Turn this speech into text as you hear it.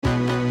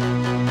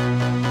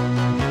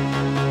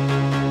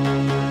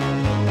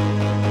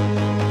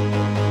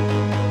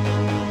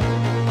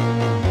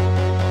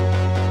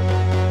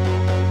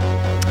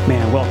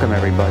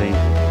Welcome, everybody.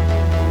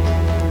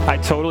 I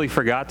totally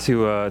forgot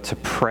to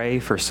pray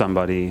for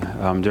somebody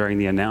during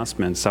the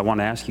announcements. I want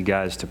to ask you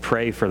guys to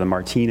pray for the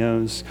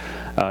Martinos.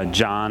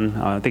 John,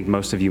 I think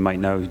most of you might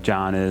know who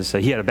John is.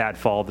 He had a bad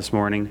fall this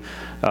morning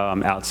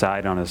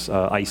outside on his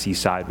icy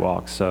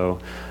sidewalk. So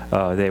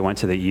they went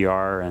to the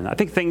ER, and I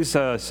think things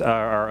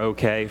are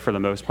okay for the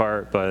most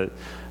part, but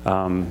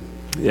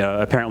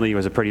apparently it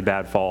was a pretty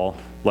bad fall,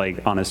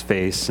 like on his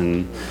face,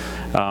 and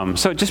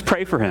so just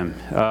pray for him.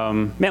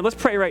 Man, let's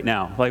pray right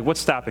now. Like, what's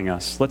stopping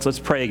us? Let's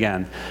pray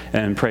again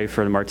and pray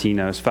for the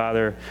Martinos.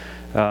 Father,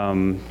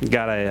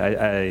 God,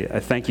 I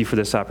thank you for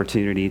this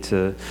opportunity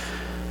to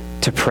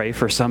pray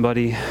for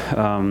somebody.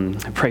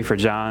 Pray for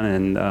John,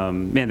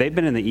 and man, they've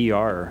been in the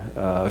ER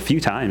a few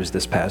times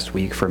this past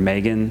week for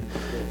Megan,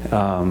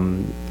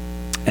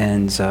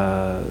 and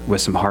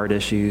with some heart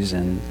issues,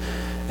 and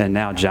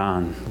now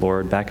John,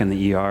 Lord, back in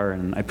the ER,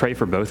 and I pray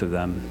for both of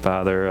them,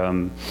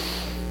 Father.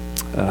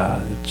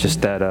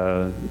 Just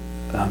that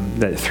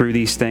through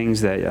these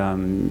things that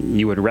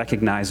you would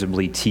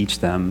recognizably teach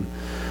them,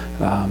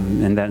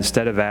 and that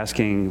instead of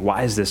asking,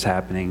 why is this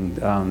happening,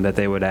 that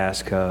they would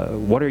ask,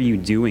 what are you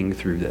doing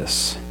through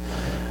this?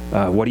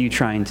 What are you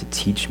trying to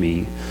teach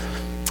me?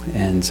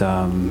 And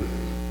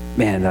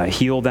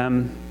heal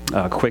them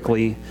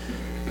quickly,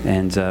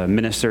 and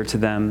minister to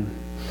them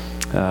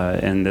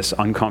in this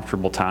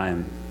uncomfortable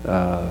time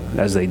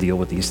as they deal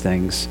with these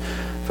things,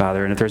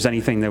 Father. And if there's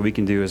anything that we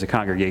can do as a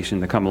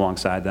congregation to come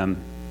alongside them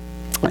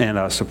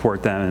and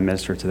support them and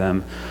minister to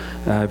them,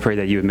 I pray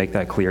that you would make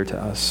that clear to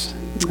us.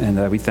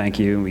 And we thank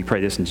you, and we pray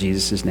this in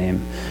Jesus'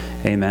 name.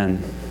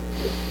 Amen.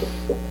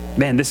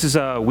 Man, this is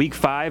week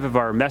 5 of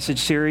our message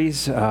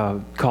series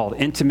called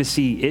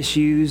Intimacy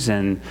Issues,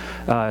 and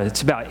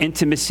it's about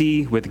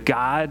intimacy with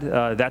God.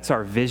 That's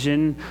our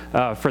vision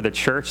for the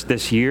church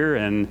this year.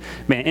 And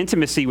man,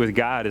 intimacy with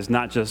God is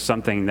not just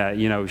something that,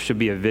 should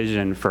be a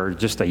vision for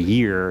just a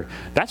year.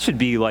 That should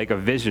be like a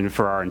vision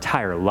for our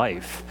entire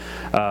life,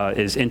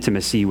 is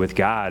intimacy with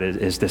God,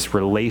 is this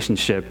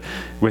relationship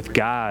with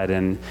God.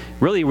 And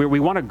really,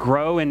 we want to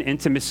grow in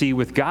intimacy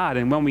with God.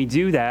 And when we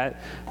do that,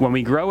 when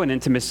we grow in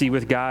intimacy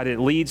with God, it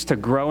leads to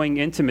growing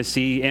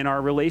intimacy in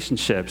our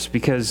relationships,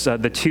 because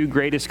the two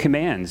greatest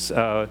commands,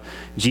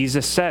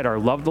 Jesus said, are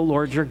love the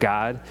Lord your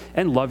God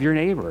and love your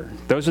neighbor.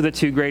 Those are the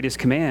two greatest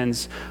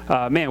commands.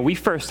 Man, we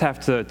first have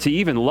to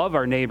even love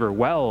our neighbor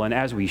well, and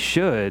as we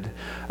should,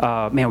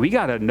 we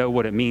got to know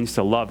what it means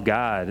to love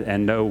God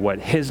and know what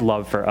his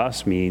love for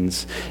us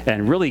means,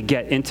 and really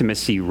get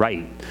intimacy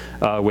right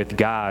with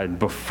God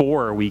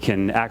before we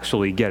can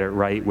actually get it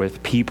right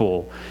with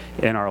people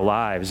in our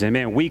lives. And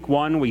man, week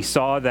 1, we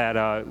saw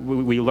that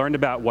we learned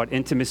about what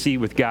intimacy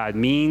with God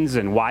means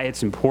and why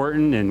it's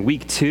important. And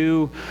week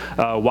 2,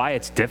 why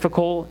it's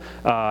difficult,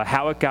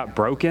 how it got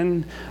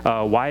broken,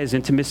 why is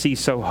intimacy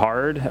so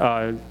hard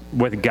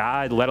with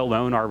God, let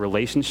alone our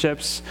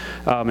relationships,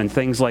 and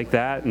things like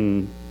that.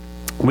 And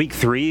week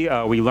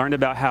 3, we learned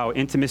about how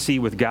intimacy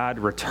with God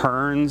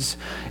returns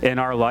in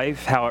our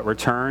life, how it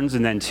returns,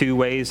 and then 2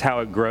 ways how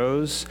it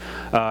grows,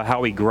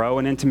 how we grow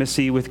in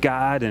intimacy with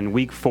God. And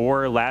week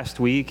 4, last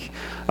week,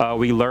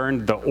 we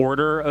learned the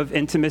order of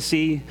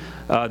intimacy,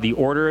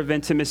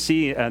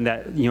 and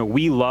that,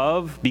 we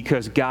love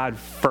because God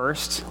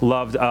first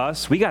loved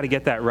us. We got to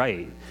get that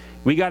right.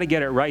 We got to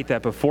get it right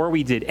that before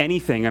we did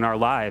anything in our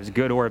lives,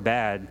 good or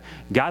bad,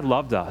 God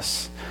loved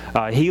us.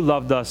 He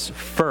loved us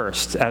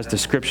first, as the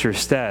scripture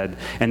said,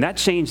 and that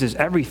changes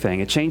everything.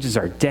 It changes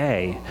our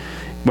day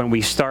when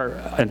we start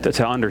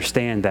to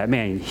understand that,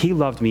 man, he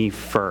loved me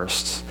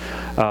first.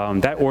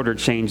 That order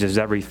changes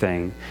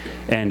everything.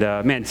 And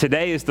man,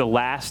 today is the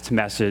last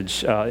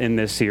message in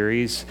this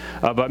series.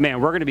 But man,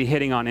 we're going to be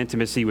hitting on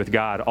intimacy with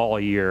God all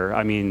year.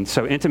 I mean,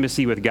 so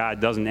intimacy with God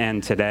doesn't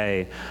end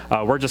today.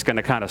 We're just going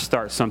to kind of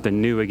start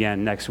something new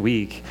again next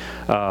week.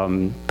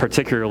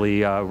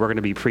 Particularly, we're going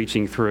to be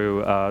preaching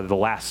through the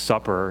Last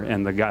Supper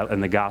in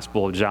the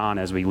Gospel of John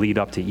as we lead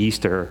up to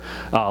Easter.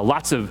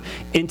 Lots of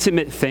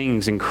intimate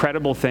things,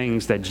 incredible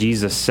things that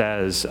Jesus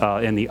says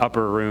in the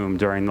upper room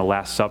during the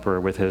Last Supper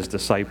with his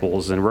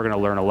disciples, and we're going to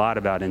learn a lot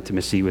about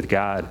intimacy with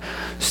God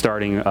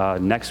starting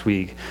next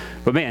week.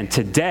 But man,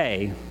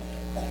 today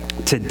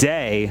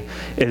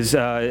is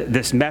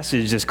this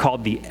message is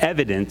called the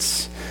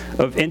evidence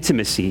of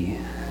intimacy.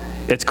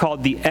 It's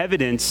called the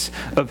evidence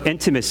of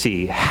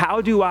intimacy.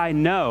 How do I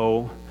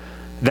know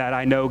that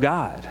I know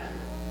God?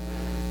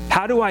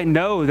 How do I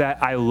know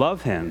that I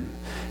love him?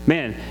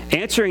 Man,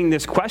 answering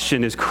this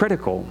question is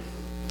critical.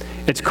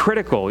 It's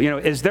critical.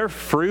 Is there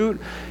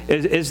fruit?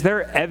 Is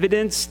there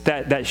evidence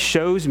that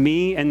shows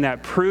me and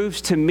that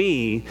proves to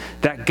me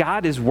that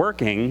God is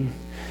working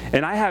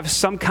and I have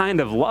some kind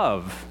of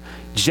love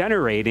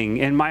generating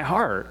in my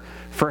heart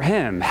for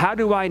him? How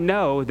do I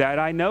know that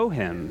I know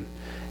him?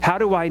 How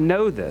do I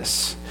know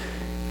this?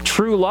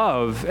 True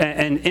love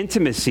and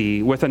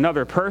intimacy with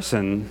another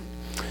person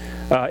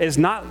is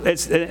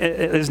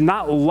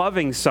not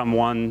loving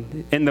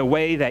someone in the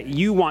way that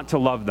you want to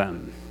love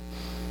them.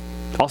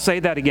 I'll say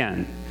that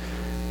again.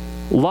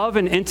 Love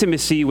and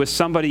intimacy with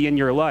somebody in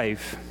your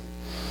life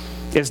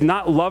is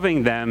not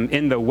loving them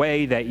in the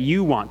way that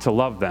you want to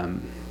love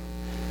them.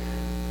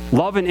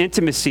 Love and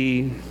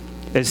intimacy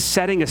is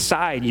setting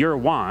aside your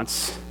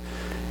wants,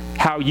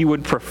 how you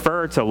would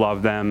prefer to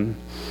love them,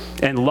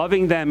 and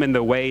loving them in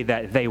the way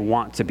that they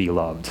want to be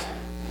loved.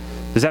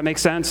 Does that make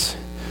sense?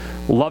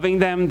 Loving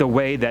them the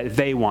way that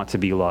they want to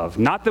be loved,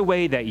 not the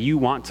way that you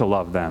want to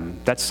love them.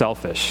 That's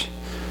selfish.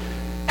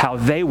 How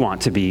they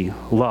want to be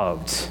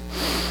loved.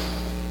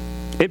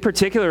 In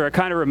particular, it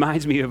kind of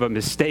reminds me of a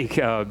mistake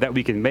that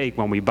we can make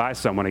when we buy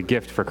someone a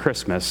gift for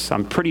Christmas.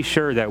 I'm pretty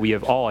sure that we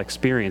have all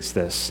experienced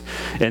this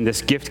in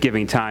this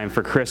gift-giving time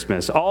for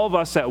Christmas. All of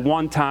us at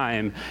one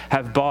time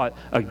have bought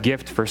a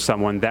gift for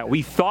someone that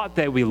we thought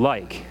that we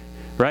like,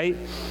 right?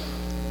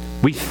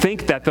 We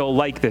think that they'll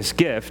like this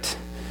gift,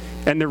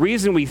 and the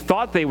reason we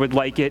thought they would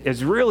like it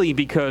is really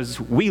because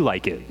we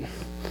like it.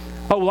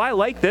 Oh, well, I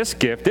like this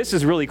gift. This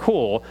is really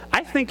cool.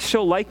 I think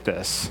she'll like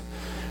this.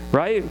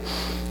 Right?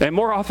 And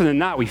more often than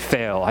not, we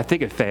fail. I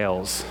think it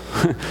fails.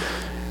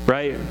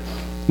 Right?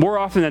 More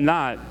often than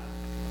not,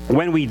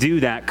 when we do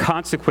that,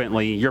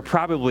 consequently, you're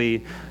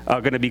probably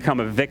going to become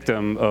a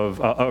victim of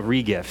a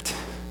regift.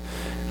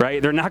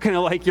 Right? They're not going to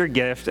like your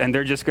gift, and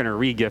they're just going to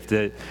regift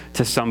it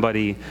to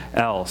somebody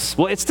else.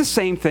 Well, it's the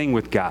same thing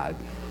with God.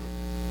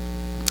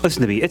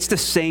 Listen to me. It's the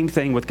same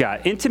thing with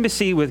God.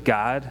 Intimacy with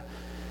God,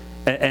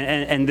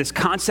 and this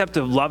concept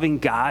of loving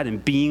God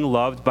and being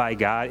loved by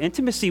God,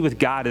 intimacy with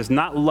God is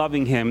not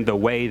loving him the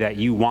way that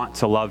you want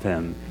to love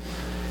him.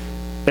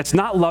 It's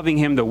not loving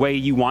him the way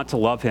you want to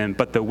love him,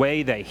 but the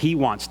way that he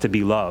wants to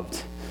be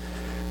loved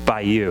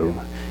by you.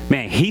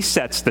 Man, he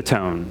sets the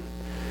tone.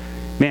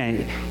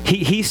 Man,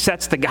 he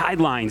sets the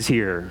guidelines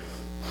here.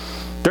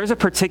 There's a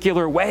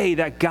particular way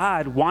that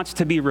God wants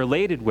to be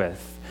related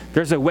with.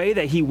 There's a way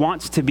that he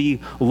wants to be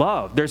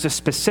loved. There's a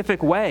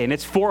specific way, and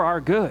it's for our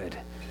good.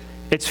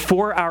 It's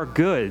for our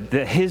good,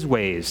 that his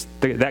ways,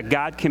 that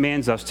God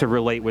commands us to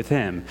relate with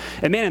him.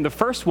 And man, and the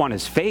first one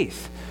is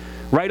faith.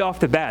 Right off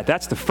the bat,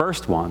 that's the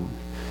first one.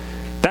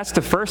 That's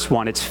the first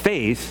one, it's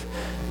faith.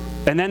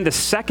 And then the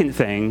second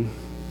thing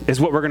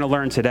is what we're going to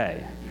learn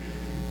today.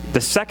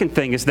 The second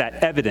thing is that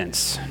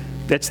evidence.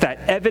 It's that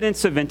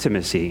evidence of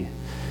intimacy.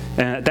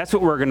 And that's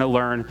what we're going to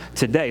learn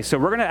today. So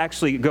we're going to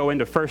actually go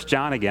into 1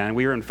 John again.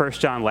 We were in 1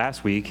 John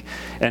last week,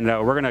 and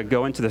we're going to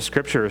go into the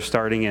scriptures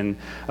starting in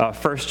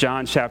 1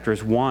 John chapter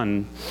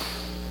 1,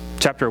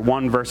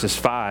 verses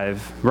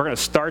 5. We're going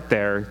to start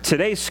there.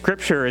 Today's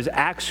scripture is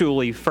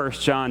actually 1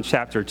 John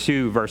chapter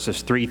 2,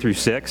 verses 3 through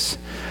 6.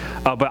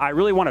 But I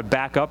really want to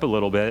back up a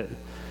little bit.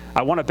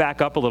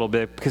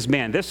 Because,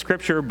 man, this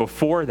scripture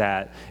before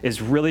that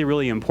is really,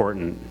 really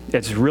important.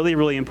 It's really,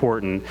 really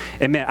important.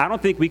 And, man, I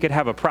don't think we could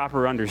have a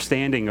proper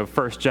understanding of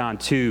 1 John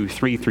 2,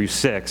 3 through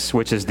 6,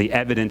 which is the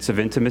evidence of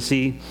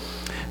intimacy,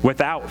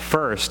 without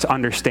first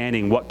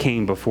understanding what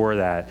came before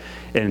that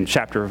in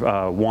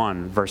chapter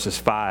 1, verses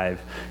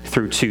 5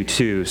 through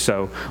 2:2.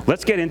 So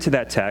let's get into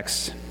that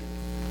text.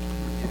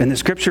 In the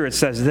scripture, it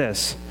says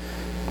this.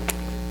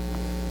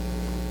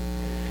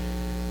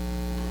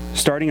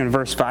 Starting in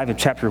verse 5 of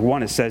chapter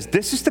 1, it says,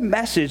 "This is the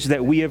message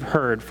that we have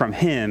heard from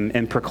him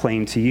and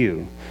proclaimed to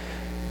you,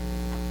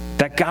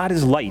 that God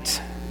is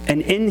light,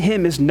 and in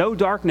him is no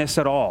darkness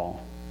at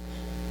all.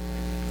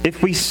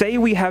 If we say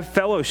we have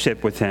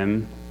fellowship with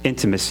him,"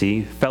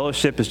 intimacy,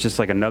 fellowship is just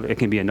like another, it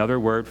can be another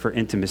word for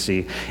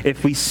intimacy.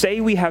 "If we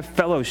say we have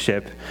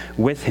fellowship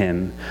with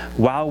him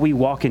while we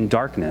walk in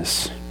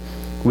darkness,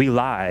 we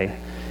lie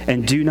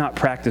and do not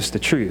practice the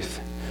truth.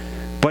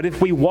 But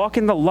if we walk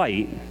in the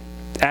light,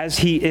 as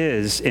he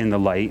is in the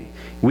light,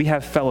 we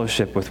have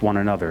fellowship with one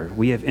another."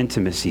 We have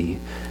intimacy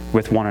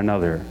with one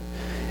another.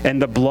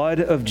 "And the blood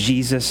of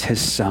Jesus,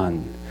 his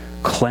son,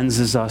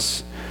 cleanses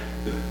us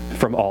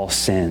from all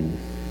sin.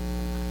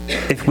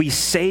 If we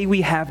say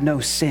we have no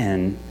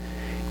sin,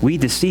 we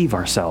deceive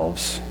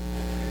ourselves,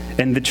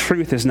 and the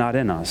truth is not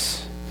in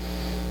us.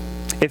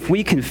 If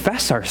we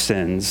confess our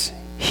sins,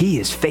 he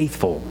is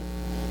faithful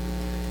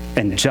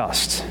and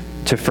just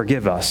to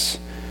forgive us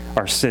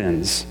our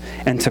sins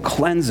and to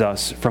cleanse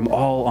us from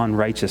all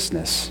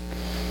unrighteousness.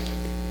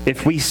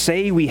 If we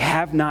say we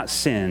have not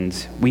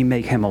sinned, we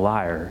make him a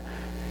liar,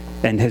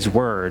 and his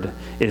word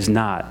is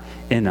not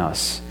in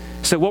us."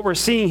 So what we're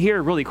seeing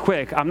here really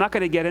quick, I'm not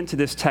going to get into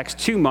this text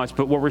too much,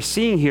 but what we're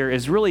seeing here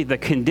is really the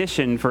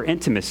condition for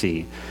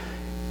intimacy.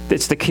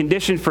 It's the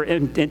condition for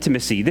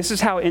intimacy. This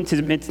is how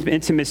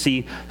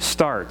intimacy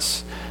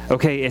starts.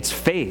 Okay, it's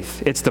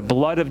faith. It's the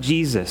blood of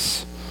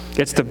Jesus.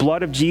 It's the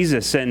blood of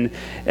Jesus and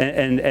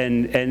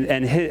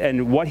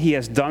what he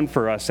has done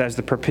for us as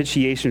the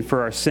propitiation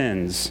for our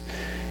sins.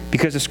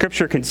 Because the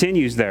scripture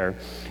continues there.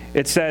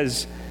 It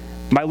says,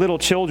 "My little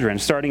children,"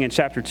 starting in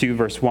chapter 2,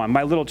 verse 1,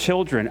 "My little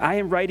children, I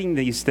am writing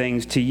these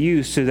things to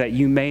you so that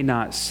you may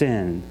not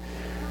sin.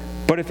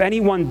 But if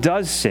anyone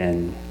does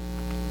sin,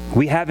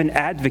 we have an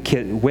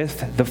advocate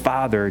with the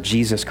Father,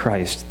 Jesus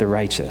Christ, the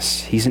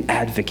righteous." He's an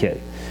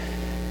advocate.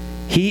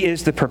 He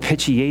is the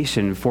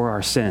propitiation for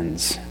our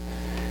sins.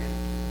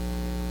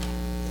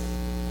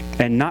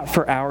 and not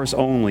for ours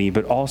only,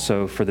 but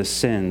also for the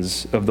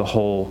sins of the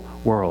whole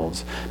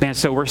world. Man,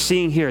 so we're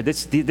seeing here,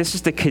 this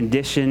is the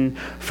condition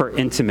for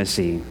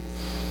intimacy.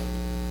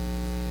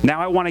 Now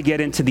I want to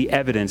get into the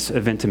evidence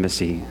of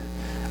intimacy.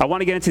 I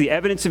want to get into the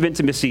evidence of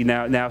intimacy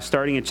now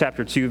starting in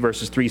chapter 2,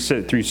 verses 3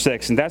 through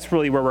 6, and that's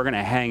really where we're going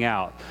to hang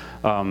out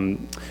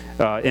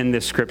in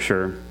this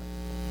scripture.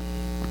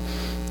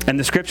 And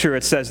the scripture,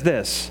 it says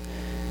this,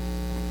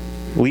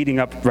 leading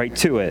up right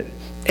to it.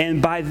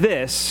 And by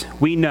this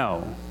we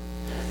know.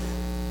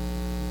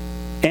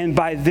 And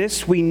by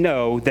this we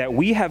know that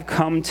we have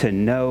come to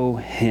know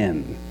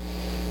him,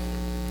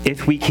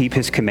 if we keep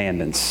his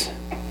commandments.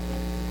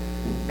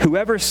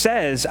 Whoever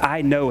says,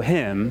 I know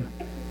him,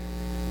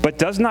 but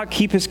does not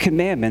keep his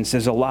commandments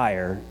is a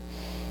liar,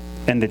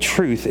 and the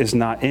truth is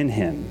not in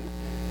him.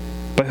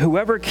 But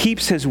whoever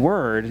keeps his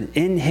word,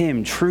 in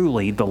him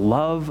truly the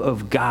love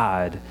of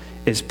God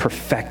is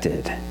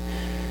perfected.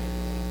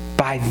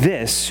 By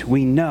this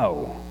we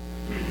know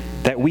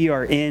that we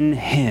are in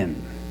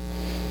him.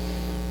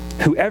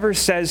 Whoever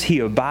says he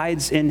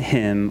abides in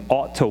him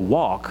ought to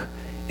walk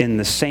in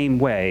the same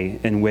way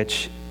in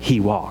which he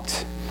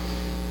walked.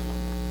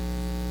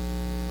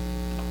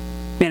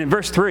 And in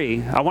verse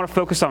 3, I want to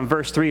focus on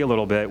verse 3 a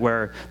little bit,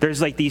 where there's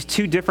like these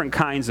two different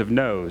kinds of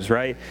knows,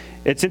 right?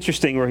 It's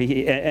interesting where and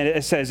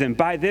it says, and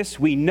by this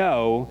we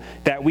know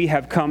that we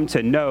have come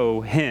to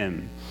know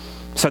him.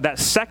 So that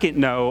second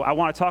no, I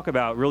want to talk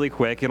about really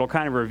quick. It'll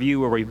kind of review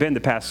where we've been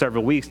the past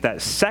several weeks.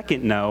 That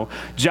second no,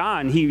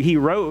 John, he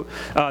wrote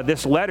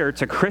this letter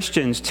to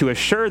Christians to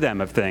assure them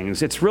of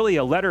things. It's really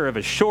a letter of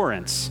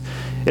assurance.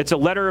 It's a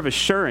letter of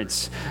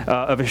assurance,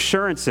 of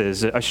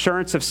assurances,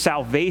 assurance of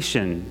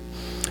salvation,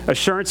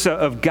 assurance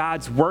of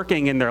God's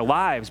working in their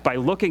lives by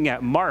looking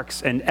at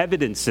marks and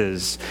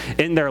evidences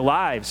in their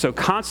lives. So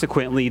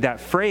consequently, that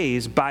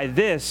phrase, by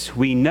this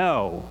we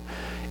know,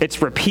 it's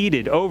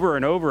repeated over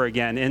and over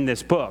again in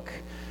this book.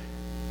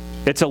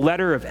 It's a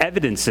letter of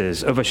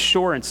evidences, of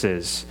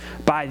assurances.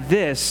 By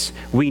this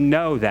we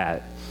know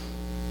that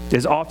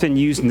is often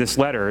used in this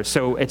letter.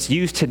 So it's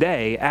used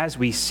today as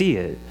we see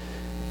it.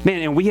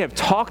 Man, and we have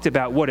talked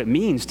about what it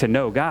means to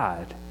know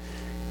God.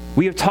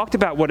 We have talked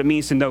about what it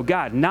means to know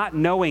God, not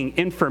knowing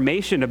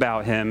information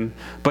about him,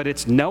 but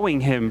it's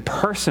knowing him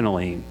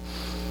personally.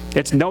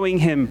 It's knowing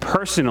him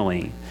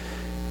personally.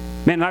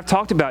 Man, I've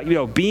talked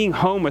about, being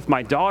home with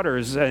my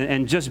daughters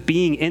and just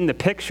being in the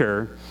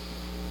picture.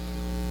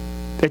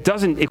 It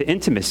doesn't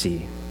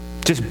intimacy,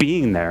 just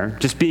being there,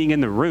 just being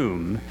in the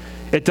room.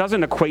 It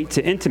doesn't equate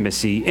to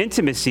intimacy.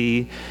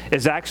 Intimacy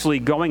is actually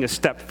going a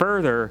step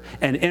further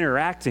and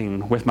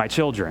interacting with my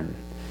children.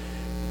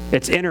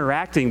 It's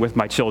interacting with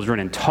my children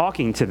and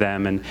talking to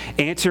them and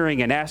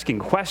answering and asking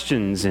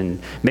questions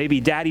and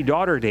maybe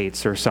daddy-daughter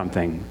dates or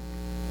something.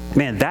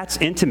 Man, that's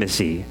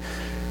intimacy,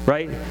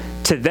 right?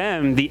 To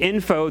them, the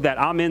info that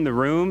I'm in the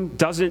room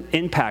doesn't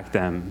impact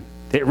them.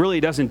 It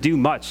really doesn't do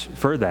much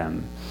for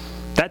them.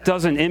 That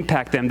doesn't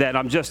impact them that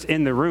I'm just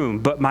in the room,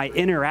 but my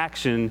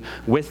interaction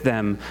with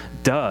them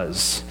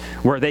does,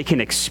 where they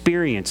can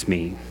experience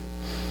me.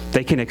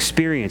 They can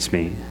experience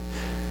me.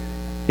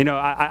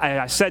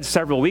 I said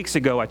several weeks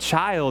ago, a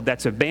child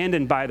that's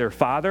abandoned by their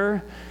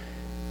father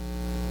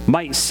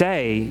might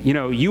say,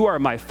 you are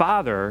my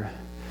father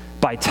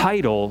by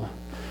title,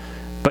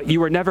 but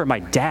you were never my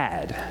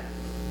dad.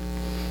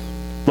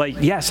 Like,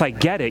 yes, I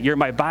get it. You're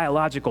my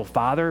biological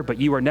father, but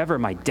you were never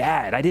my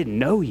dad. I didn't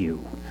know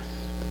you.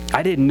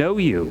 I didn't know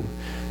you.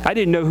 I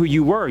didn't know who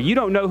you were. You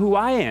don't know who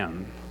I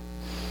am.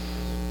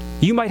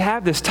 You might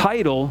have this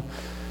title,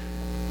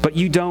 but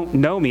you don't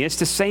know me. It's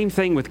the same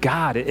thing with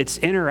God. It's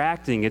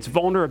interacting, it's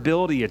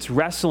vulnerability, it's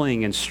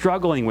wrestling and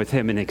struggling with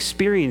him and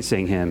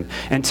experiencing him.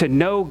 And to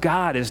know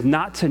God is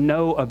not to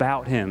know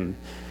about him,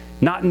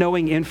 not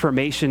knowing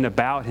information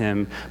about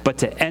him, but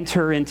to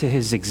enter into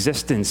his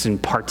existence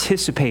and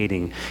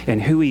participating in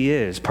who he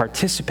is,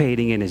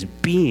 participating in his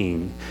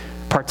being,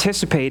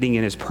 participating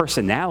in his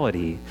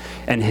personality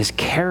and his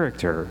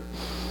character,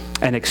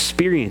 and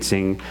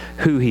experiencing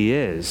who he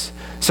is.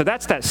 So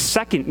that's that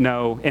second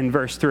no in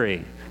verse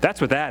 3. That's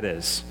what that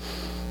is.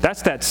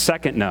 That's that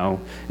second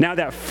no. Now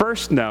that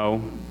first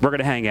no, we're going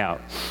to hang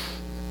out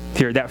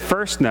here. That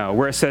first no,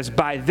 where it says,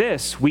 by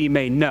this we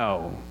may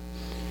know.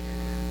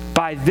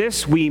 By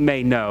this we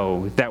may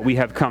know that we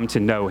have come to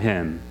know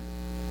him.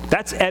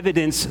 That's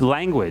evidence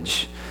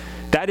language.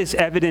 That is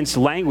evidence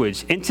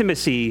language.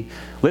 Intimacy,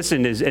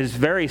 listen, is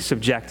very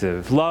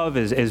subjective. Love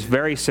is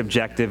very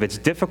subjective. It's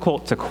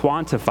difficult to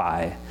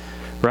quantify,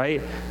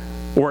 right?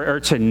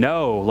 Or to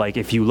know, like,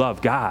 if you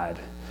love God,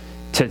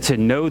 to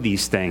know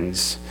these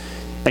things.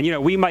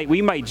 And we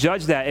might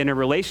judge that in a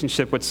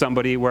relationship with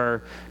somebody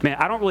where, man,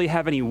 I don't really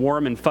have any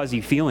warm and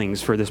fuzzy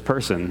feelings for this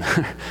person,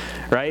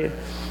 right?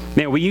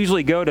 Man, we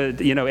usually go to,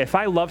 if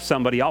I love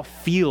somebody, I'll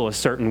feel a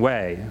certain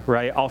way,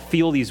 right? I'll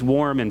feel these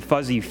warm and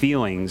fuzzy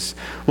feelings.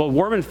 Well,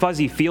 warm and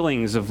fuzzy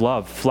feelings of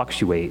love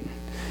fluctuate.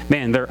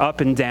 Man, they're up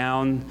and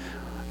down.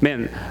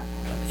 Man,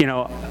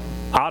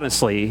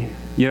 honestly,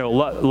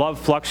 love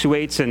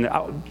fluctuates, and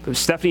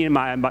Stephanie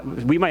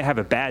and we might have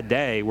a bad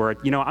day where,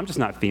 I'm just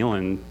not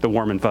feeling the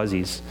warm and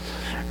fuzzies,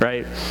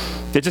 right?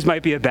 It just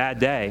might be a bad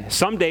day.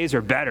 Some days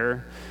are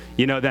better,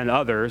 than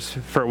others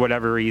for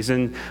whatever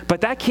reason,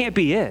 but that can't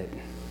be it.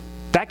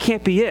 That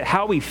can't be it.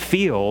 How we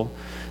feel,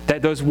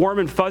 that those warm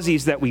and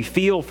fuzzies that we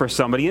feel for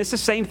somebody, and it's the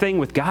same thing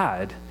with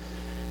God.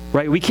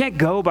 Right? We can't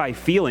go by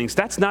feelings.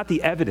 That's not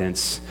the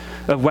evidence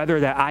of whether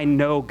that I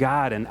know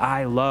God and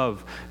I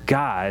love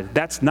God.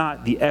 That's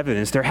not the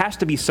evidence. There has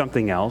to be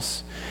something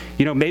else.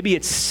 Maybe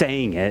it's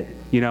saying it,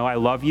 I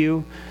love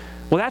you.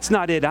 Well, that's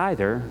not it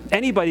either.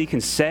 Anybody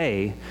can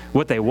say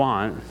what they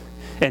want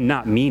and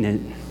not mean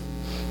it.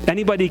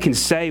 Anybody can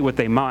say what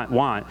they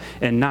want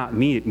and not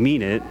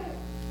mean it.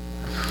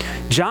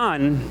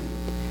 John,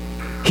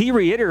 he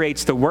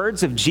reiterates the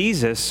words of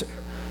Jesus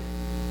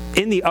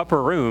in the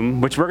upper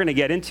room, which we're going to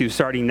get into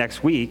starting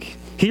next week.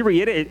 He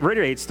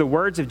reiterates the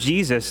words of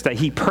Jesus that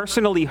he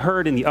personally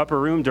heard in the upper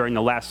room during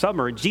the Last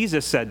Supper.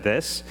 Jesus said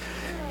this.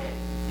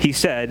 He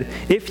said,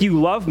 "If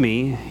you love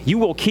me, you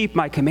will keep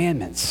my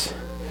commandments.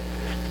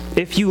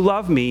 If you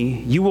love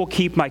me, you will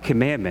keep my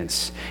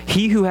commandments.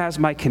 He who has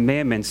my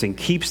commandments and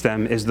keeps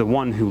them is the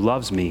one who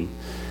loves me.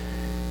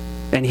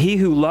 And he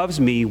who loves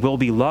me will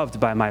be loved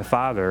by my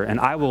Father, and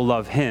I will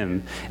love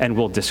him and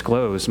will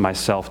disclose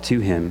myself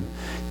to him."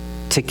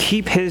 To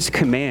keep his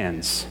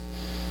commands,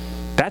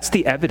 that's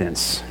the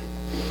evidence.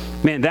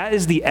 Man, that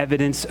is the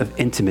evidence of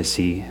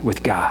intimacy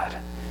with God,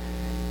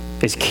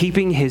 is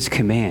keeping his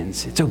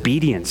commands. It's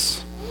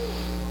obedience.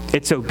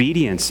 It's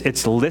obedience.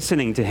 It's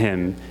listening to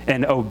him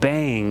and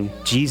obeying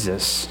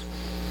Jesus.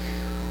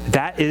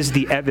 That is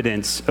the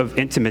evidence of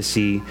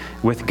intimacy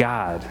with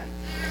God,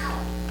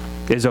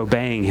 is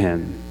obeying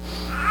him.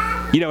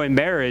 In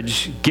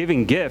marriage,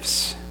 giving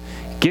gifts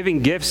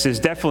is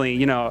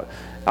definitely,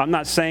 I'm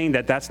not saying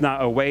that that's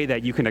not a way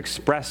that you can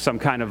express some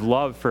kind of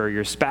love for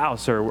your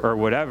spouse or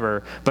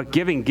whatever, but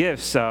giving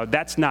gifts,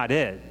 that's not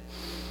it.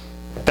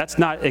 That's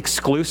not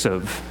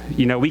exclusive.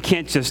 We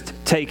can't just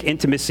take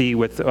intimacy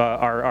with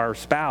our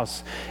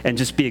spouse and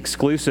just be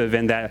exclusive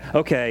in that,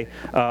 okay,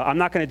 I'm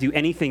not going to do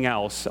anything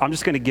else. I'm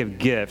just going to give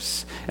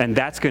gifts, and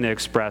that's going to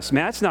express.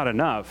 Man, that's not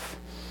enough.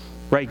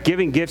 Right?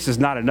 Giving gifts is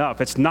not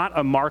enough. It's not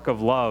a mark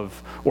of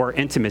love or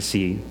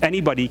intimacy.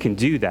 Anybody can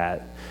do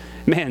that.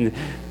 Man,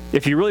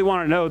 if you really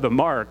want to know the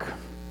mark,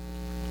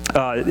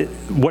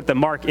 what the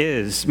mark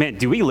is, man,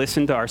 do we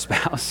listen to our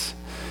spouse?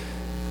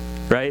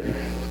 Right?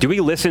 Do we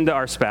listen to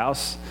our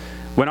spouse?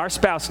 When our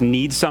spouse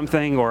needs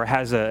something or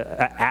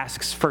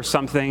asks for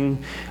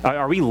something,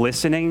 are we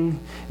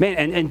listening?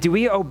 Man, and do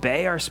we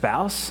obey our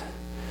spouse?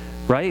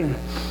 Right?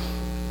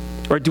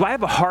 Or do I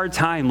have a hard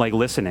time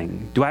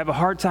listening? Do I have a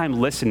hard time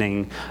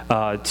listening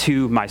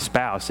to my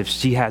spouse if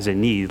she has a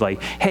need?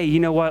 Like, hey, you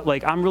know what?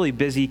 I'm really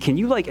busy. Can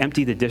you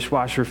empty the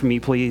dishwasher for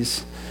me,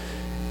 please?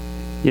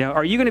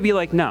 Are you going to be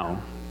like,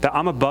 no,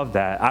 I'm above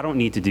that. I don't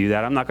need to do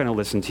that. I'm not going to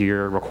listen to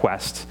your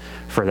request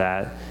for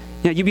that.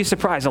 You'd be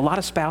surprised. A lot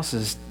of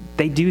spouses,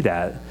 they do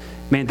that.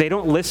 Man, they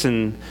don't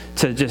listen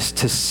to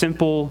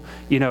simple,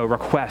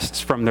 requests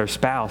from their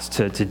spouse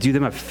to do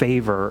them a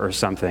favor or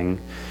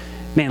something.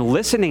 Man,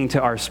 listening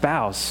to our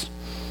spouse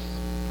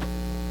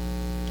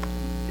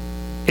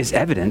is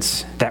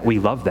evidence that we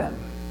love them.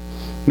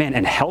 Man,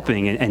 and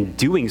helping and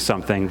doing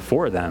something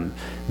for them,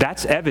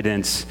 that's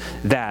evidence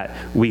that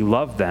we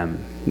love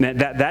them. Man,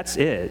 that's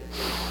it.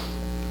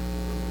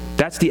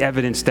 That's the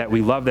evidence that we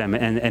love them,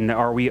 and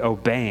are we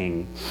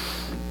obeying?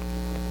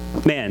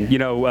 Man,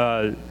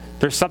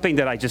 there's something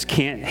that I just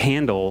can't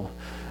handle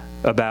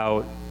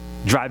about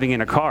driving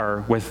in a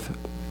car with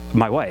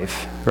my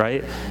wife,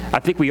 right? I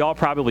think we all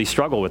probably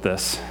struggle with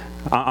this.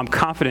 I'm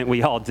confident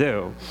we all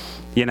do.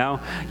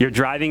 You're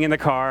driving in the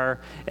car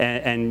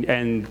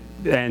and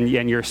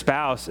your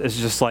spouse is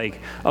just like,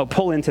 oh,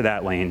 pull into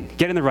that lane,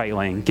 get in the right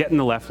lane, get in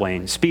the left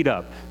lane, speed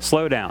up,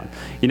 slow down.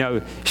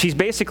 She's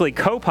basically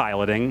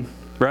co-piloting,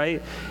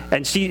 right?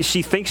 And she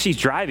thinks she's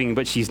driving,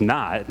 but she's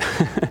not.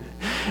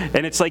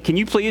 And it's like, can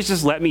you please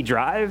just let me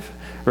drive,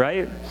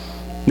 right?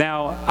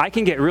 Now, I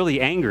can get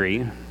really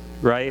angry,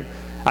 right?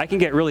 I can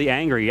get really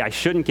angry. I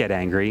shouldn't get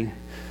angry,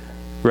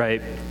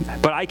 right?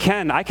 But I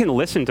can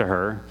listen to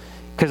her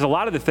because a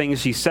lot of the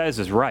things she says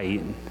is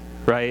right?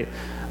 Like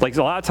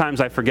a lot of times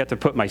I forget to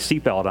put my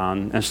seatbelt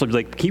on, and she'll be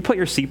like, can you put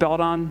your seatbelt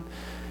on?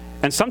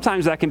 And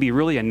sometimes that can be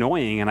really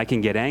annoying and I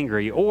can get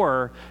angry,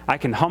 or I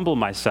can humble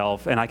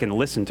myself and I can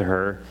listen to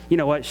her. You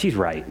know what? She's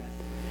right.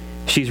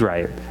 She's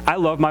right. I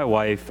love my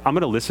wife. I'm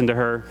going to listen to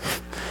her.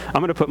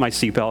 I'm going to put my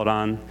seatbelt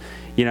on.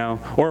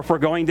 Or if we're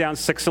going down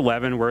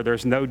 611 where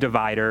there's no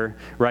divider,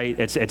 right?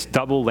 It's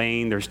double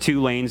lane. There's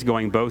 2 lanes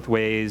going both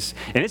ways.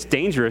 And it's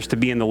dangerous to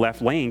be in the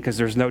left lane because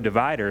there's no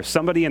divider.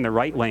 Somebody in the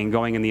right lane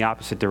going in the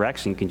opposite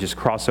direction can just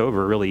cross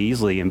over really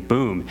easily and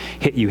boom,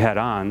 hit you head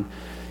on.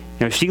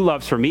 She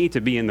loves for me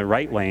to be in the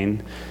right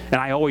lane, and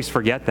I always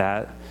forget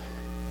that.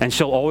 And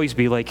she'll always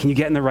be like, can you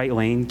get in the right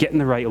lane? Get in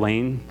the right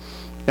lane.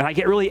 And I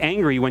get really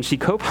angry when she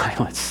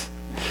co-pilots.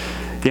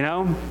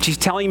 She's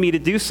telling me to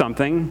do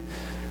something,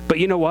 But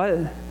you know what?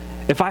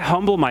 If I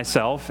humble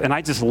myself and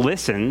I just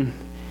listen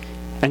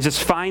and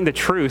just find the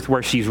truth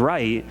where she's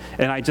right,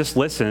 and I just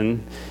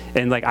listen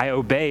and like I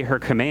obey her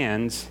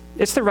commands,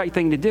 it's the right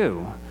thing to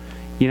do,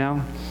 you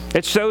know?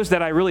 It shows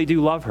that I really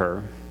do love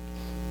her,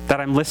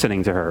 that I'm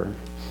listening to her,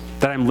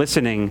 that I'm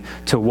listening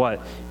to what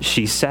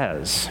she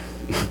says.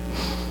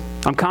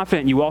 I'm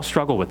confident you all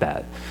struggle with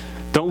that.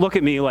 Don't look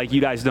at me like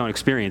you guys don't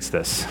experience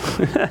this.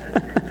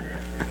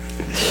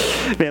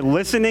 Man,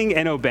 listening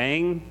and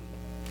obeying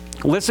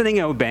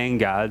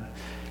God,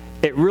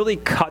 it really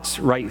cuts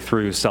right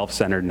through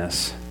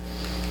self-centeredness.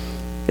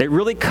 It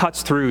really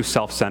cuts through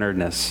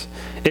self-centeredness.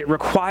 It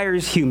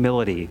requires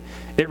humility.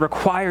 It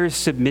requires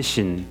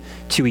submission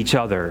to each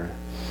other,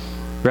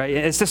 right?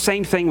 It's the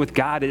same thing with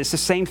God. It's the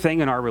same thing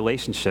in our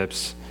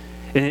relationships.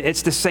 And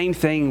it's the same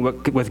thing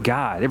with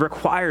God. It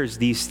requires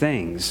these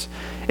things.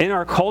 In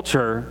our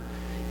culture,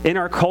 and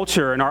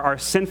our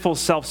sinful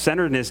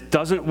self-centeredness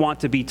doesn't want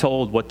to be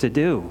told what to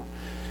do.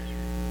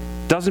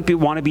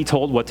 Want to be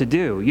told what to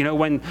do. You know,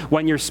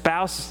 when your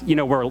spouse, you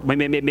know,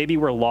 maybe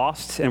we're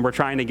lost and we're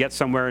trying to get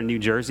somewhere in New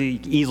Jersey. You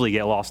can easily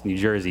get lost in New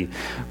Jersey,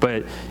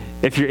 but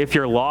if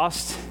you're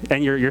lost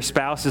and your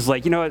spouse is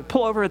like, you know what,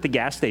 pull over at the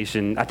gas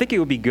station. I think it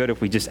would be good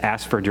if we just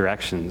asked for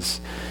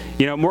directions.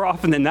 You know, more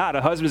often than not,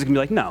 a husband's gonna be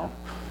like, no,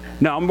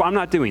 I'm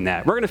not doing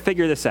that. We're gonna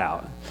figure this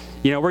out.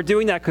 You know, we're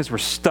doing that because we're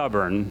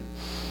stubborn.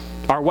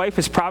 Our wife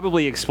is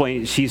probably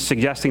she's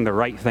suggesting the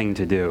right thing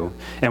to do,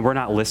 and we're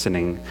not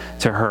listening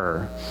to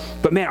her.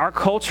 But man, our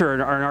culture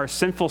and our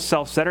sinful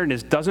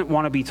self-centeredness doesn't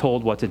want to be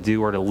told what to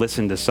do or to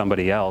listen to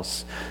somebody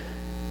else,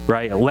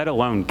 right? Let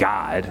alone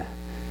God.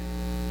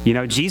 You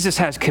know, Jesus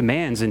has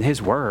commands in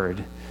his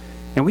word,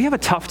 and we have a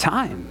tough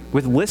time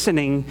with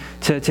listening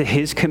to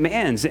his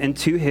commands and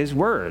to his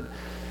word.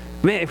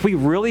 Man, if we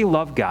really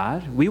love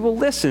God, we will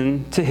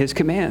listen to his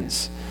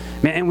commands.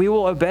 Man, and we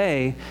will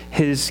obey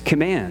his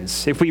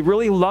commands. If we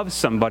really love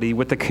somebody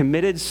with the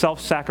committed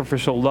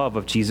self-sacrificial love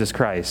of Jesus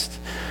Christ,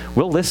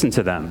 we'll listen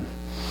to them.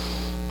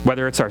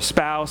 Whether it's our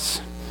spouse,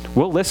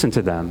 we'll listen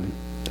to them.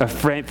 A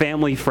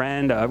family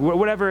friend,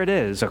 whatever it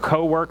is, a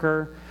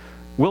coworker,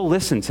 we'll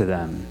listen to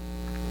them.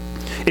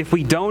 If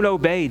we don't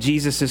obey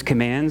Jesus'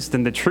 commands,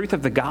 then the truth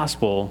of the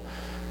gospel,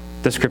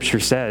 the scripture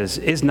says,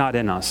 is not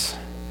in us.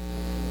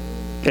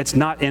 It's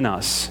not in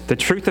us. The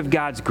truth of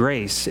God's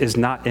grace is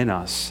not in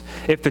us.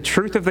 If the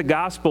truth of the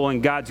gospel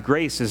and God's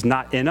grace is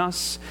not in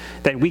us,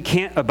 then we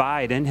can't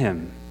abide in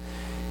him.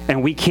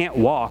 And we can't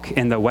walk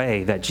in the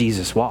way that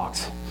Jesus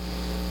walked.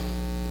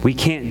 We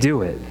can't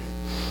do it.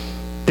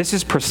 This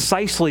is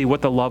precisely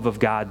what the love of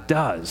God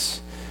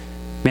does.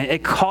 Man,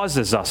 it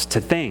causes us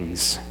to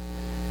things.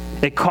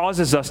 It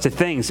causes us to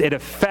things. It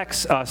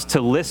affects us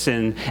to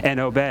listen and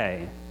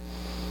obey.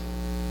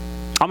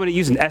 I'm going to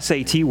use an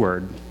SAT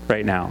word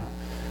right now.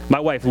 My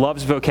wife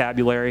loves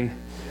vocabulary.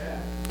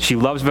 She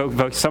loves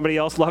somebody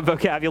else love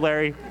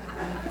vocabulary.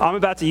 I'm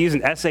about to use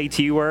an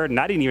SAT word, and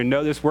I didn't even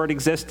know this word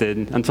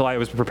existed until I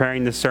was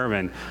preparing this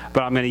sermon.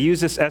 But I'm going to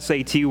use this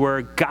SAT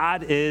word.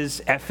 God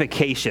is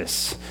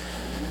efficacious.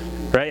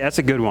 Right? That's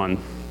a good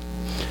one.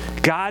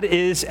 God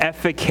is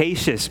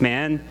efficacious,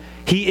 man.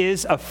 He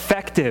is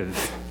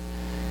effective.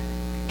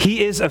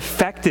 He is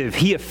effective.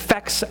 He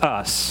affects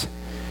us.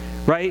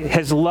 Right?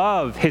 His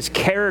love, his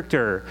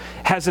character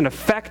has an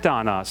effect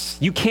on us.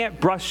 You can't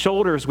brush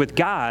shoulders with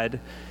God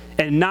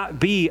and not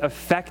be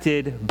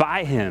affected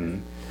by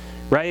him.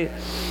 Right?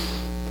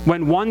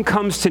 When one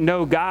comes to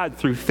know God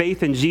through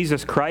faith in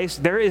Jesus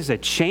Christ, there is a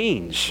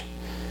change.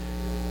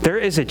 There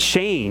is a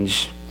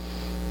change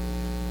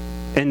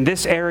in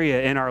this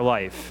area in our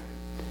life,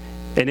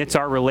 and it's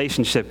our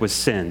relationship with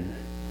sin.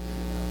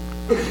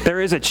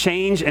 There is a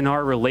change in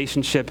our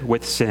relationship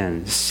with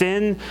sin.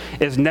 Sin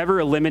is never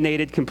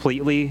eliminated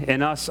completely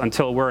in us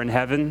until we're in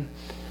heaven.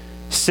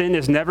 Sin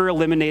is never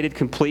eliminated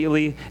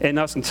completely in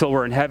us until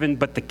we're in heaven.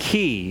 But the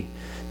key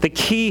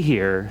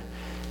here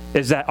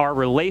is that our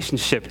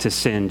relationship to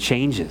sin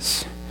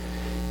changes.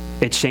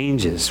 It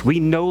changes. We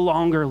no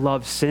longer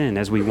love sin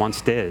as we once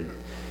did.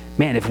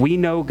 Man, if we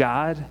know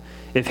God,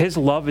 if his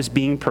love is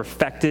being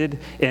perfected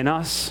in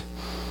us,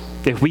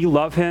 if we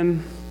love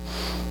him,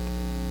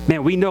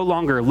 man, we no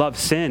longer love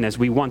sin as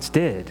we once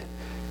did.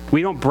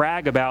 We don't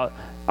brag about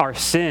our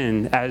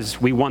sin as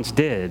we once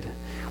did.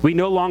 We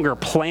no longer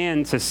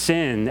plan to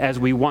sin as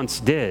we once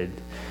did.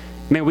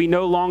 Man, we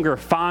no longer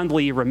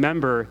fondly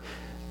remember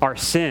our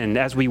sin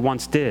as we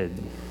once did.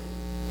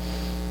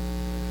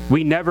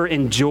 We never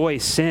enjoy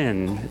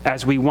sin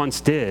as we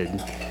once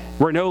did.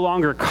 We're no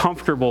longer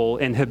comfortable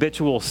in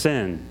habitual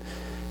sin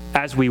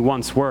as we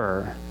once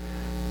were.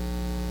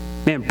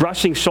 Man,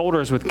 brushing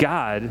shoulders with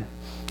God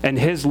and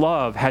his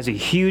love has a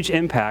huge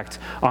impact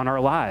on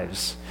our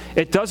lives.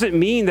 It doesn't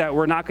mean that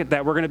we're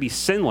going to be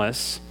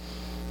sinless.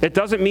 It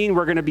doesn't mean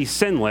we're going to be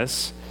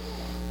sinless,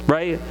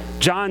 right?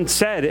 John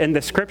said in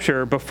the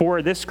scripture,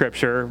 before this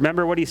scripture,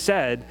 remember what he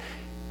said?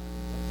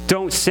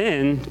 Don't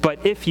sin,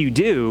 but if you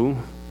do,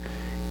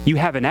 you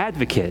have an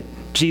advocate,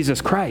 Jesus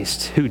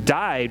Christ, who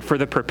died for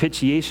the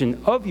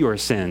propitiation of your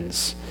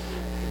sins.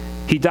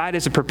 He died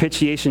as a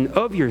propitiation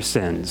of your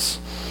sins.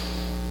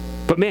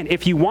 But man,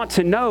 if you want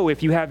to know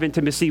if you have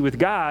intimacy with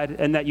God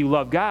and that you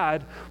love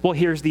God, well,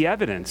 here's the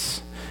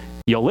evidence.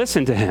 You'll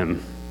listen to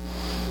him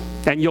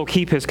and you'll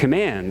keep his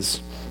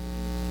commands.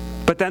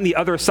 But then the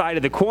other side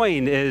of the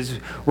coin is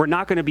we're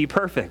not going to be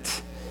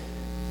perfect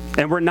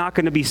and we're not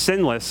going to be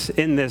sinless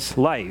in this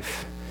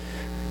life.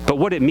 But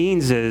what it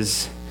means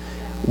is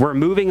we're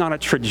moving on a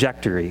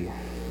trajectory.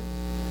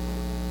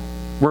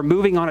 We're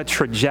moving on a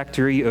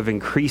trajectory of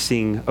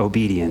increasing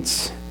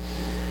obedience.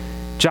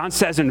 John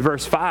says in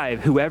verse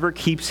 5, whoever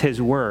keeps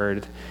his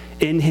word,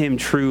 in him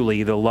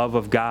truly the love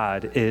of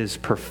God is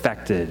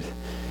perfected.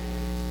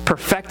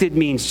 Perfected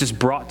means just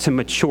brought to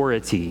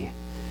maturity.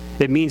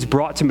 It means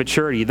brought to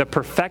maturity. The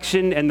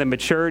perfection and the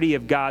maturity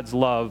of God's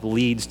love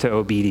leads to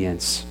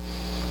obedience.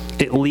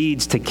 It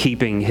leads to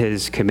keeping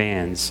his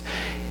commands.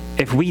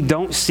 If we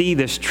don't see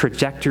this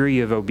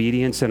trajectory of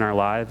obedience in our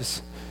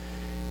lives,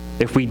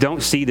 if we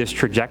don't see this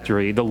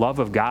trajectory, the love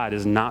of God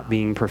is not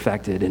being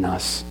perfected in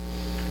us.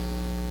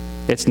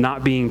 It's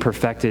not being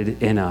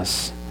perfected in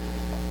us.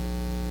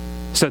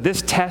 So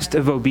this test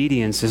of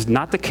obedience is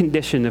not the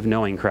condition of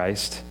knowing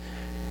Christ,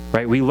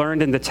 right? We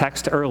learned in the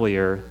text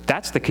earlier,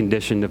 that's the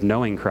condition of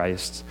knowing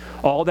Christ.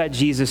 All that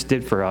Jesus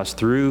did for us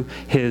through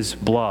his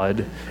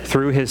blood,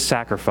 through his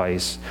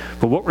sacrifice.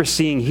 But what we're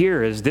seeing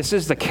here is this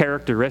is the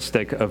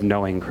characteristic of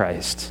knowing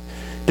Christ.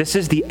 This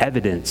is the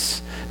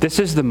evidence. This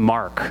is the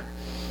mark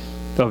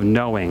of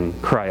knowing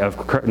Christ,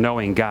 of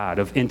knowing God,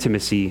 of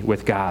intimacy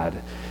with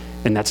God.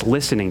 And that's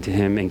listening to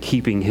him and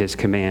keeping his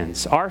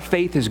commands. Our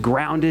faith is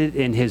grounded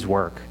in his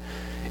work.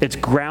 It's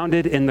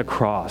grounded in the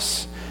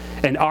cross.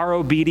 And our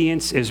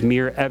obedience is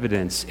mere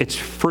evidence. It's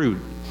fruit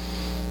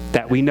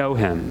that we know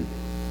him.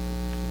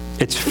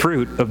 It's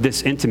fruit of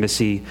this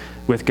intimacy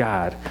with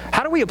God.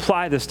 How do we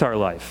apply this to our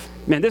life?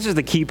 Man, this is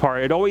the key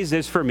part. It always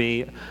is for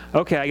me.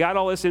 Okay, I got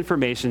all this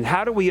information.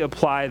 How do we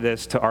apply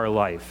this to our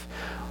life?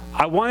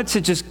 I wanted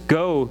to just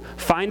go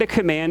find a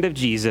command of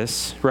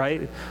Jesus,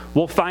 right?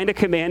 We'll find a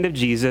command of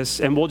Jesus,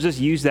 and we'll just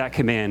use that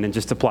command and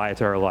just apply it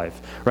to our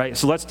life, right?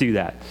 So let's do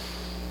that.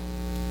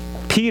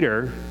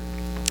 Peter,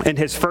 in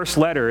his first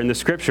letter in the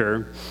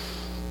Scripture,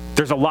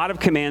 there's a lot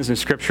of commands in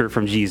Scripture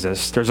from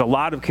Jesus. There's a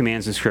lot of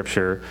commands in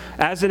Scripture.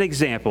 As an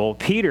example,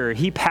 Peter,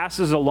 he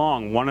passes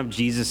along one of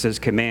Jesus'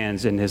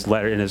 commands in his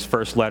letter, in his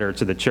first letter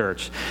to the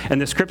church. In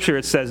the Scripture,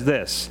 it says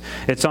this.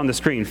 It's on the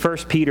screen, 1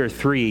 Peter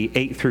 3,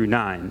 8 through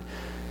 9.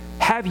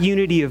 Have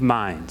unity of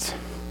mind,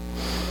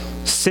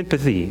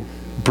 sympathy,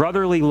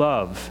 brotherly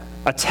love,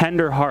 a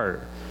tender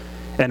heart,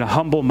 and a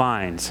humble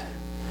mind.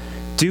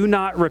 Do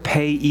not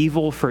repay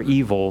evil for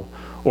evil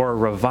or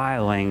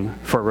reviling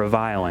for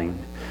reviling,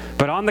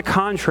 but on the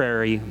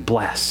contrary,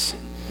 bless.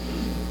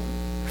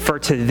 For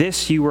to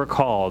this you were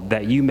called,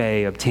 that you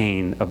may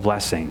obtain a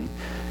blessing.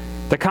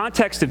 The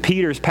context of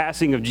Peter's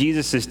passing of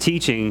Jesus'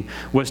 teaching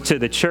was to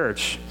the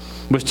church,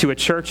 was to a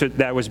church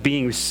that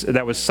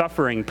was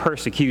suffering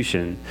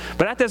persecution.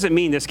 But that doesn't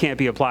mean this can't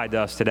be applied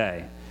to us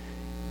today.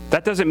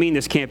 That doesn't mean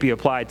this can't be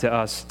applied to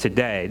us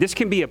today. This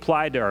can be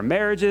applied to our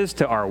marriages,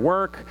 to our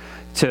work,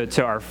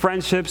 to our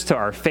friendships, to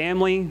our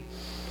family.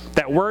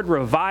 That word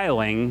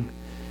reviling,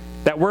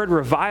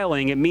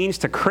 it means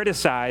to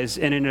criticize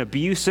in an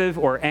abusive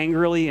or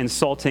angrily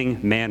insulting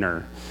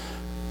manner.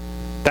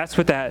 That's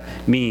what that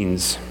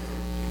means.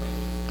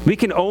 We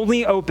can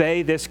only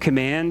obey this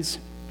command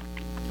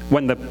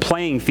when the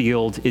playing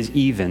field is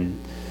even.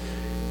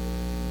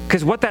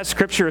 Because what that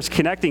scripture is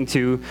connecting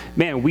to,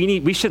 man,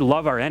 we should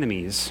love our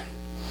enemies.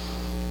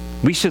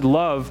 We should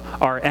love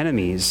our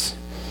enemies.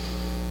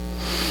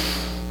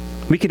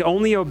 We can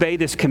only obey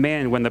this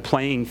command when the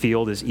playing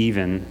field is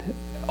even.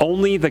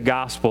 Only the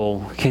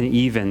gospel can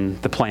even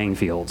the playing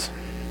field.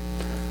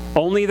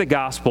 Only the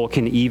gospel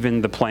can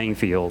even the playing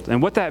field.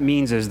 And what that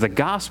means is the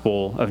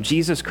gospel of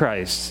Jesus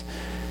Christ,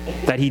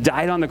 that he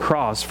died on the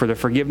cross for the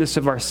forgiveness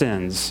of our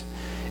sins,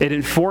 it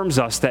informs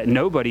us that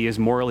nobody is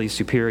morally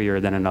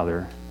superior than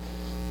another.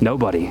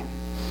 Nobody.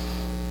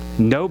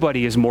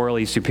 Nobody is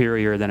morally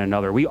superior than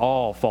another. We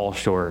all fall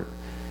short.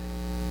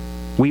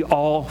 We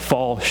all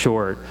fall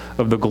short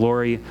of the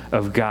glory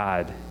of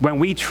God. When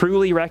we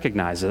truly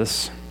recognize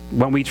this,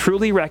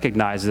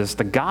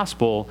 the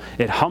gospel,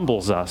 it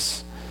humbles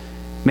us.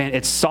 Man,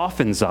 it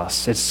softens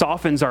us. It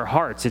softens our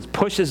hearts. It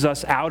pushes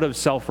us out of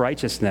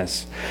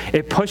self-righteousness.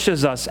 It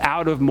pushes us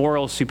out of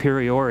moral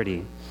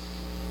superiority.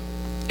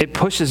 It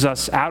pushes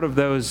us out of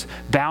those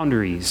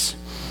boundaries.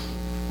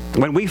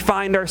 When we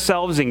find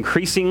ourselves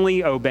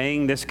increasingly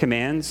obeying this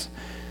commands,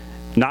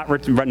 not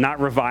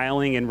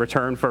reviling in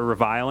return for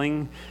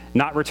reviling,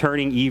 not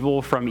returning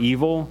evil from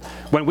evil,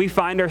 when we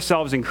find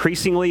ourselves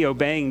increasingly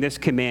obeying this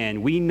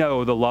command, we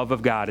know the love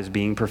of God is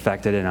being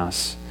perfected in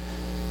us.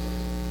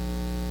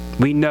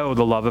 We know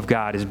the love of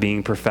God is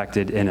being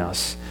perfected in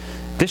us.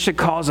 This should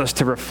cause us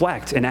to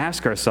reflect and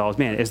ask ourselves,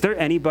 man, is there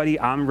anybody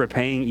I'm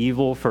repaying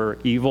evil for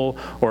evil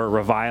or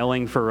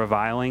reviling for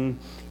reviling,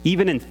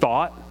 even in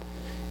thought?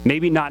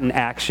 Maybe not in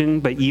action,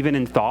 but even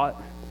in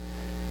thought?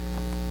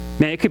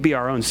 Man, it could be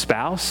our own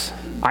spouse.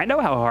 I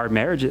know how hard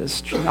marriage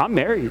is. I'm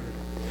married.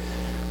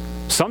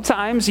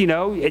 Sometimes,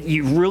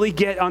 you really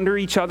get under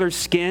each other's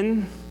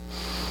skin.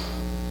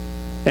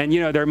 And,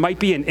 there might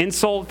be an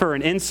insult for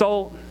an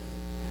insult,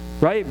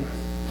 right?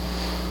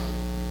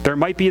 There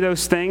might be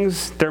those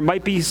things. There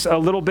might be a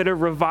little bit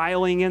of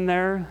reviling in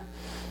there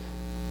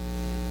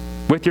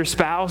with your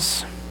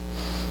spouse.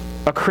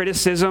 A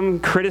criticism,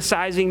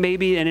 criticizing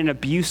maybe in an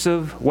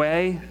abusive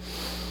way.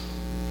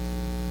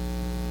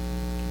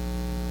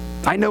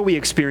 I know we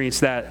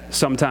experience that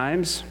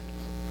sometimes.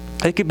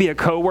 It could be a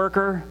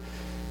coworker.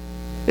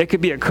 It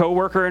could be a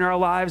coworker in our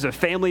lives, a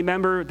family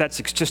member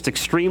that's just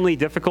extremely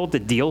difficult to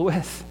deal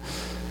with.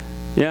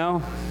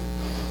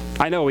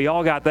 I know we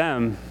all got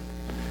them.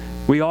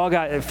 We all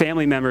got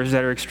family members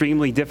that are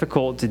extremely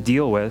difficult to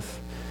deal with.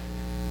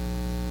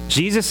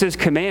 Jesus'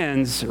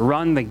 commands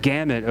run the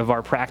gamut of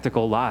our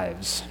practical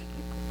lives.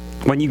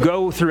 When you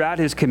go throughout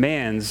his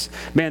commands,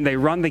 man, they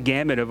run the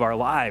gamut of our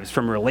lives,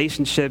 from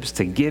relationships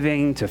to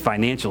giving to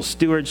financial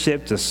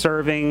stewardship to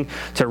serving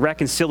to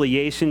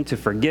reconciliation to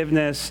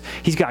forgiveness.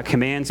 He's got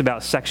commands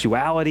about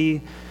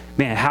sexuality,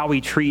 man, how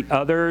we treat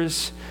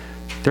others.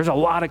 There's a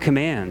lot of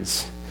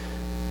commands.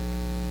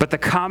 But the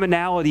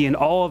commonality in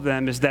all of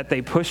them is that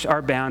they push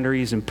our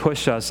boundaries and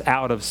push us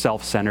out of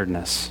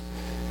self-centeredness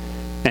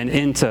and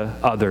into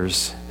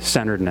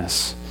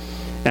others-centeredness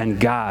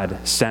and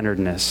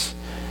God-centeredness.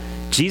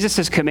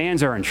 Jesus'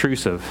 commands are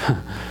intrusive.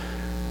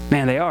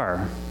 Man, they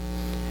are.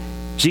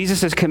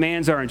 Jesus'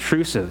 commands are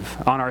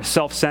intrusive on our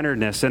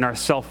self-centeredness and our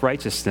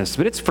self-righteousness,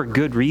 but it's for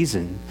good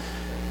reason.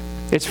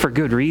 It's for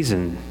good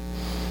reason.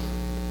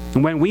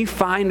 And when we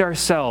find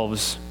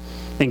ourselves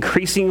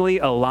increasingly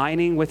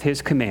aligning with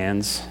his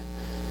commands,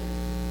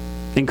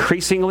 and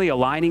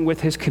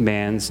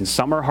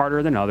some are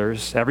harder than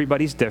others,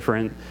 everybody's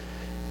different.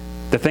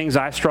 The things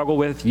I struggle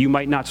with, you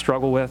might not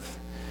struggle with.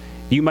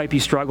 You might be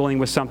struggling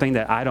with something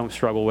that I don't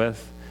struggle with.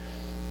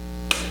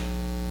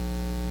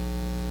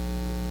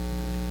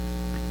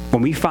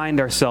 When we find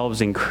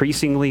ourselves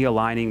increasingly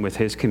aligning with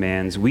his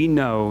commands, we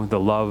know the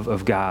love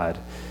of God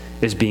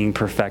is being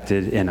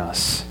perfected in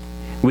us.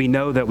 We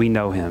know that we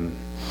know him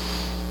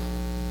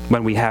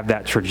when we have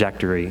that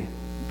trajectory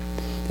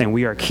and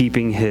we are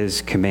keeping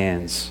his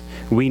commands.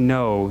 We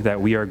know that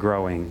we are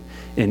growing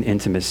in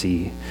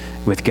intimacy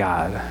with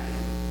God.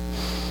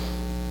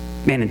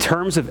 Man, in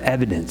terms of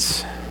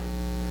evidence,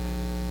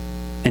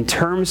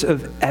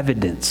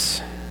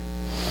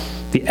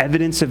 the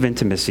evidence of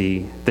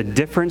intimacy, the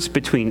difference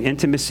between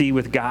intimacy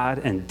with God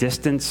and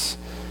distance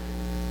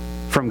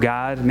from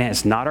God, man,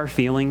 it's not our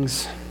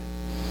feelings.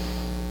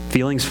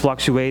 Feelings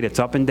fluctuate, it's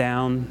up and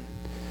down.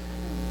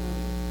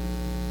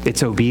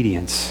 It's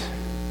obedience.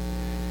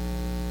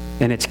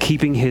 And it's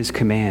keeping his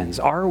commands.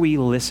 Are we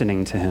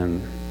listening to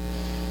him?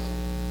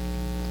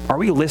 Are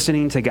we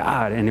listening to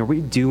God, and are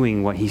we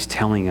doing what he's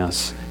telling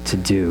us to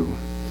do?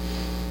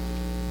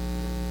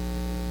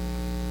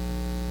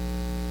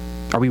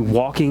 Are we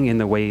walking in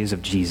the ways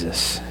of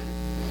Jesus?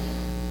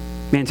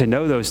 Man, to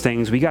know those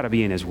things, we got to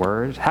be in his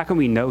word. How can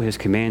we know his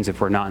commands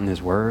if we're not in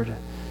his word?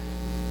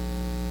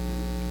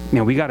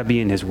 Man, we got to be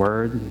in his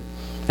word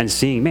and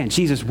seeing, man,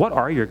 Jesus, what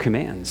are your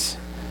commands?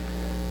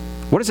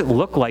 What does it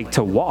look like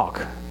to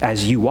walk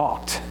as you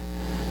walked?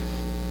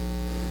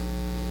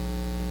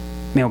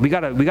 Man, we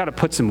got to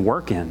put some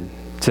work in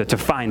to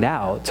find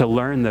out, to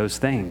learn those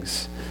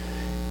things.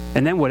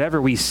 And then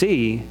whatever we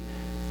see,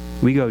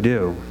 we go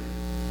do.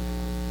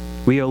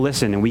 We go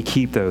listen and we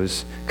keep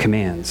those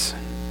commands.